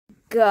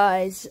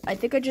Guys, I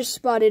think I just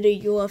spotted a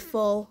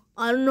UFO.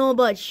 I don't know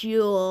about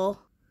you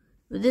all,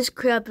 but this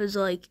crap is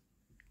like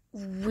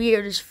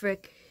weird as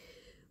frick.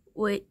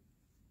 Wait,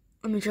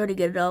 let me try to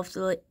get it off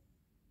the light.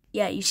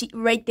 Yeah, you see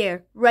right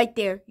there, right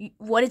there.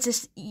 What is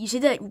this? You see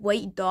that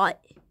white dot?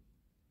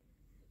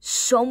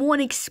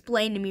 Someone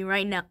explain to me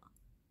right now.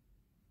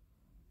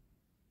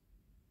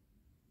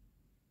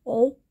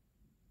 Oh.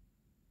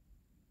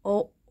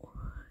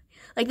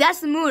 Like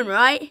that's the moon,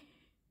 right?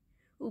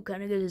 Ooh,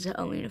 kind of good as a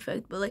Halloween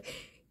effect, but like,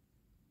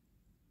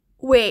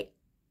 wait,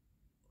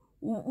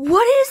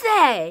 what is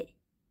that?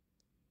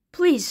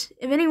 Please,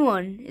 if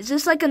anyone, is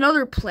this like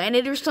another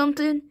planet or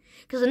something?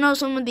 Because I know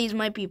some of these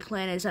might be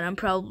planets, and I'm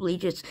probably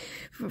just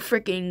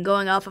freaking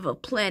going off of a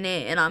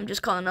planet, and I'm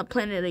just calling a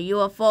planet a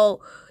UFO.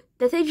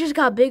 That thing just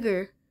got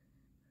bigger.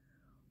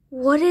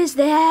 What is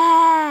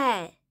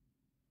that?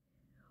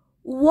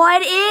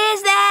 What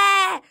is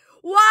that?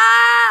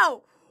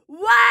 Wow!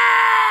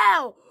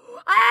 Wow!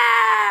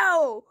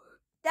 Ow!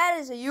 That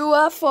is a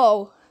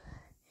UFO.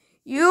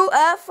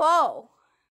 UFO.